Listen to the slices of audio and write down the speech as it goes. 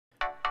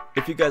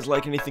If you guys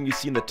like anything you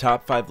see in the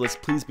top 5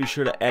 list, please be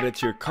sure to add it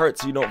to your cart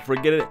so you don't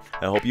forget it.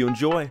 I hope you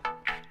enjoy.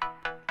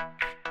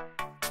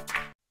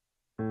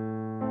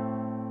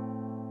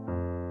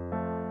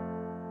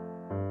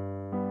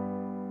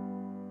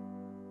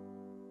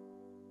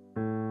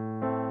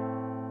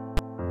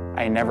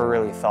 I never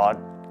really thought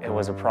it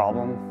was a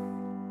problem.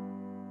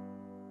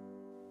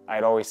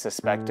 I'd always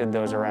suspected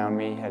those around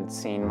me had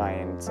seen my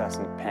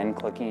incessant pen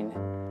clicking,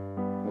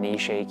 knee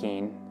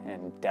shaking,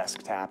 and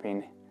desk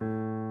tapping,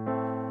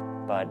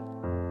 but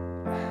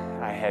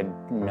I had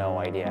no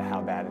idea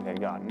how bad it had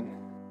gotten.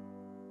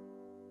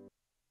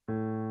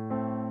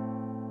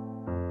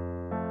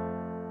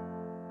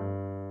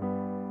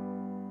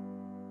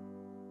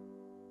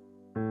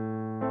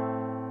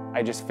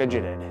 I just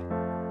fidgeted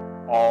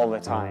all the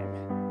time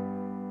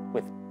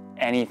with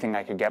anything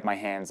I could get my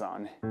hands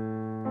on.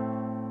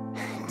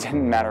 It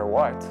didn't matter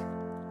what.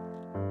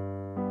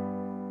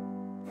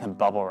 The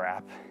bubble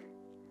wrap.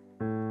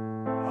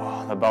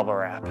 Oh, the bubble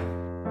wrap.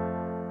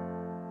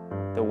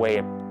 The way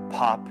it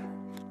popped.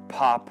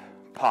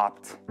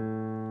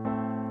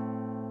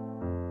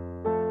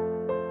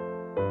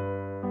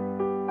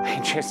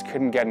 I just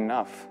couldn't get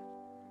enough.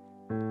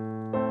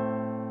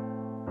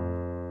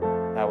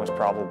 That was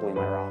probably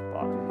my rock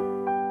bottom.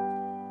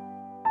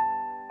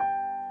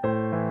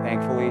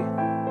 Thankfully,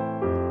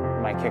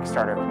 my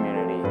Kickstarter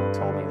community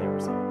told me there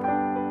was hope.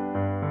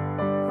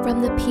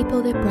 From the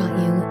people that brought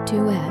you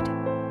Duet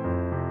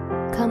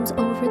comes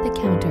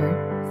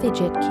over-the-counter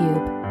Fidget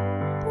Cube.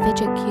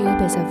 Fidget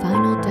Cube is a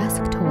vinyl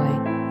desk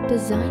toy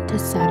designed to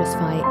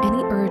satisfy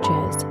any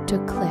urges to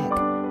click,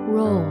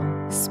 roll,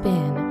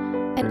 spin,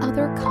 and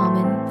other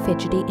common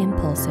fidgety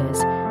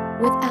impulses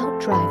without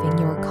driving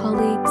your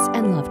colleagues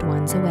and loved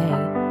ones away.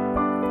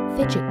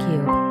 Fidget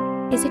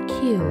Cube is a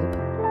cube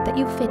that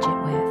you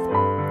fidget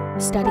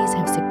with. Studies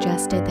have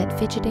suggested that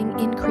fidgeting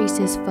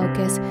increases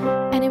focus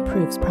and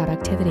improves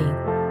productivity.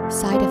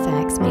 Side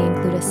effects may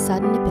include a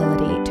sudden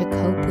ability to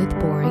cope with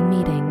boring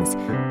meetings,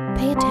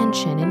 pay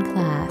attention in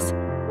class,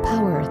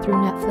 power through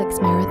Netflix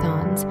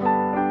marathons.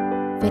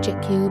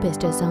 Fidget Cube is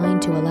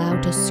designed to allow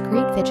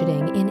discrete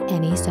fidgeting in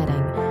any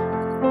setting.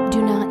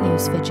 Do not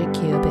use Fidget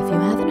Cube if you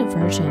have an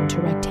aversion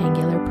to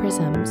rectangular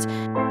prisms.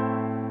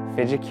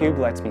 Fidget Cube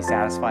lets me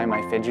satisfy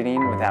my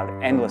fidgeting without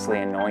endlessly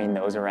annoying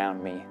those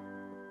around me.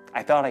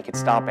 I thought I could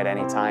stop at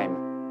any time,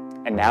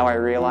 and now I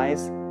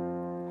realize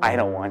I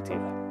don't want to.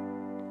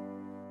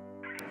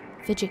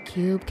 Fidget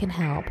Cube can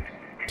help.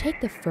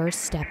 Take the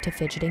first step to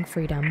fidgeting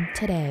freedom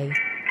today.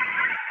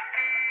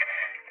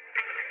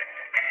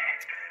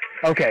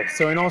 Okay,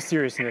 so in all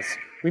seriousness,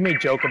 we may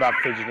joke about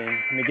fidgeting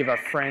and may give our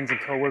friends and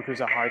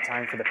coworkers a hard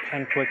time for the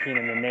pen clicking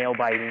and the nail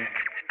biting.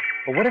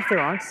 But what if they're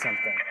onto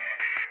something?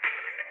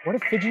 What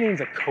if fidgeting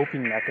is a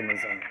coping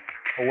mechanism,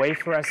 a way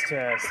for us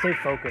to stay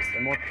focused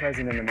and more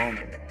present in the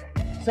moment?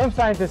 Some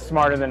scientists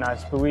smarter than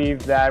us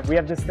believe that we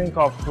have this thing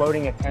called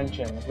floating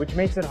attention, which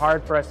makes it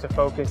hard for us to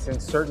focus in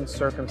certain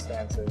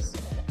circumstances.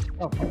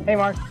 Oh, hey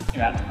Mark.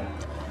 Yeah,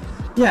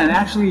 and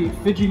actually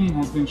fidgeting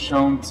has been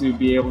shown to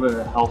be able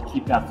to help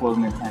keep that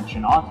floating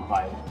attention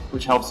occupied,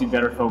 which helps you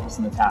better focus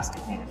on the task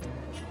at hand.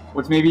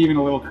 What's maybe even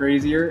a little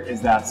crazier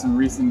is that some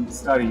recent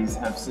studies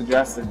have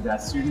suggested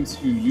that students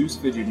who use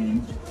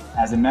fidgeting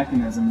as a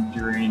mechanism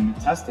during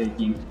test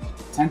taking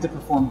tend to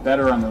perform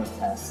better on those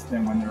tests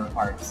than when they're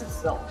required to sit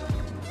still.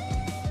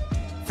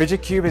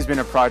 Fidget Cube has been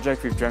a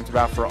project we've dreamt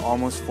about for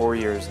almost 4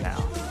 years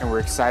now, and we're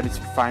excited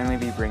to finally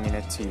be bringing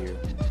it to you.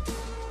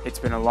 It's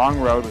been a long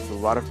road with a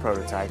lot of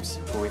prototypes,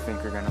 but we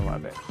think you're going to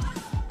love it.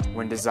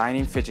 When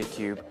designing Fidget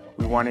Cube,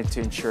 we wanted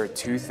to ensure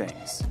 2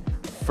 things.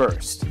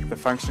 First, the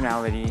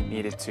functionality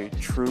needed to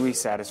truly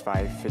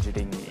satisfy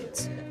fidgeting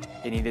needs.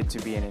 It needed to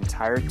be an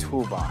entire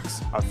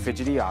toolbox of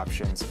fidgety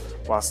options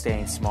while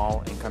staying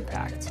small and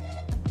compact.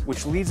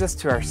 Which leads us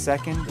to our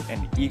second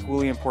and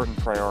equally important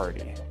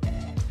priority.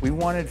 We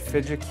wanted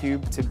Fidget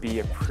Cube to be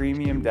a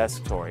premium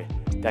desk toy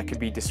that could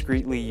be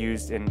discreetly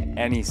used in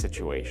any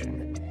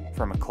situation,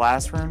 from a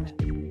classroom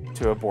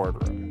to a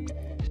boardroom.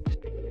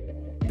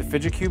 The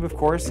Fidget Cube, of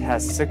course,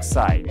 has 6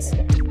 sides.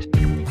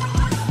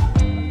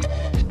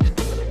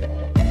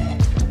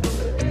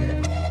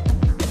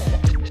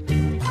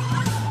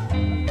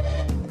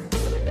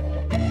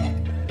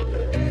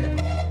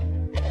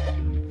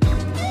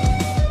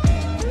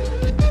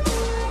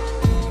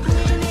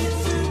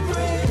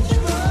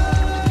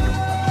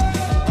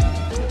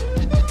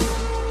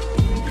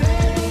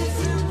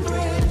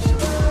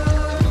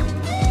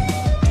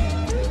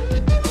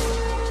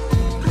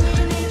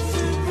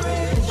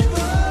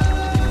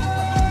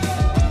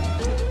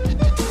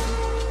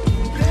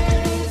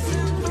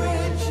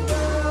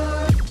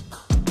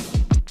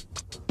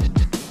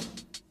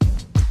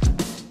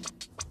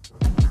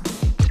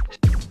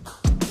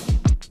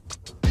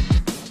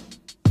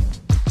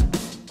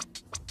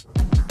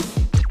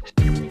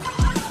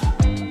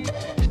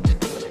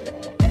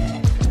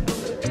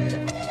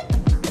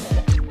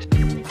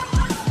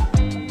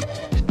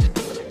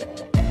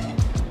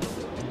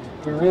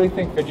 really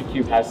think Fidget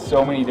Cube has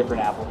so many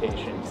different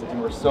applications,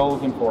 and we're so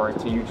looking forward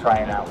to you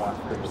trying out one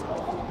for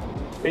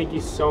yourself. Thank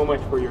you so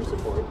much for your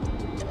support.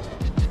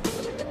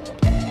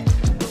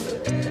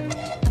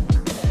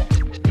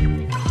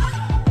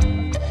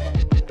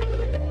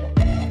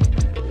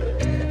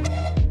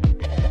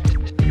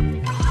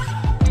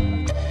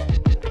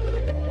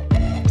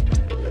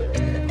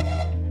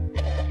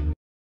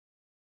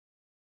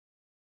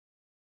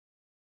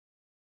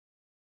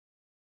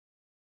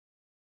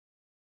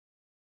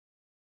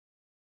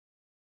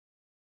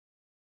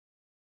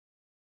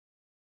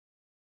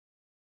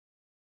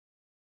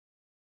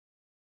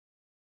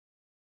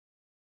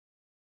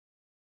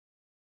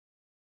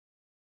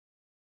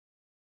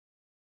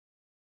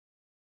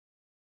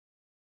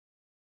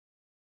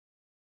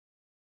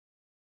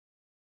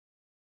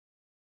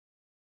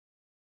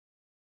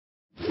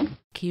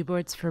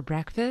 Keyboards for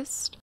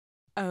breakfast?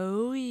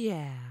 Oh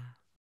yeah.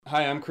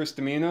 Hi, I'm Chris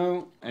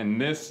Domino, and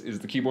this is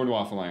the Keyboard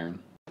Waffle Iron.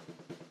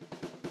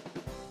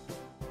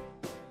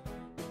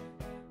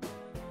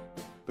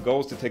 The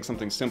goal is to take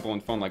something simple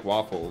and fun like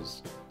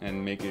waffles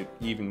and make it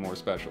even more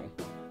special.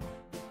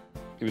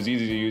 It was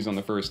easy to use on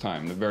the first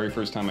time. The very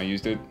first time I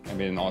used it, I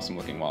made an awesome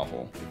looking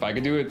waffle. If I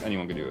could do it,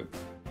 anyone could do it.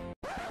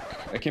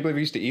 I can't believe I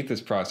used to eat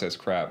this processed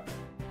crap.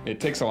 It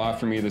takes a lot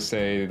for me to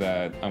say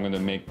that I'm going to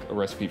make a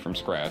recipe from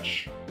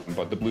scratch,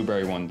 but the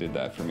blueberry one did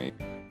that for me.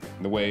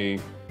 The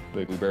way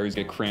the blueberries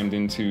get crammed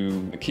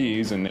into the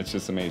keys, and it's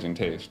just amazing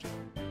taste.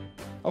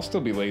 I'll still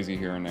be lazy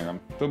here and there.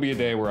 There'll be a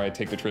day where I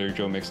take the Trader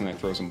Joe mix and I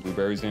throw some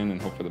blueberries in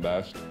and hope for the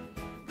best.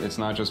 It's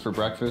not just for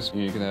breakfast.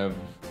 You can have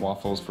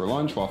waffles for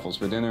lunch, waffles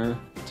for dinner,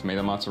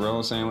 tomato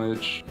mozzarella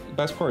sandwich. The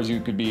best part is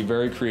you could be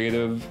very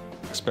creative,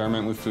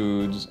 experiment with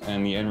foods,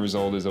 and the end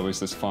result is always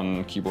this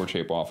fun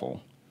keyboard-shaped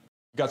waffle.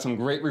 We've got some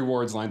great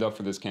rewards lined up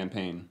for this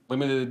campaign.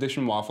 Limited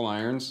edition waffle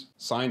irons,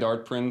 signed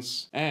art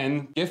prints,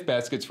 and gift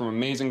baskets from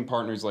amazing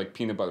partners like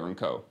Peanut Butter &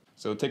 Co.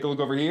 So take a look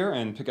over here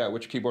and pick out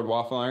which keyboard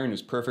waffle iron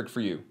is perfect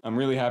for you. I'm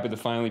really happy to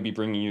finally be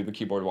bringing you the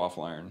keyboard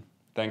waffle iron.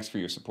 Thanks for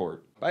your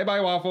support.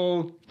 Bye-bye,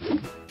 Waffle!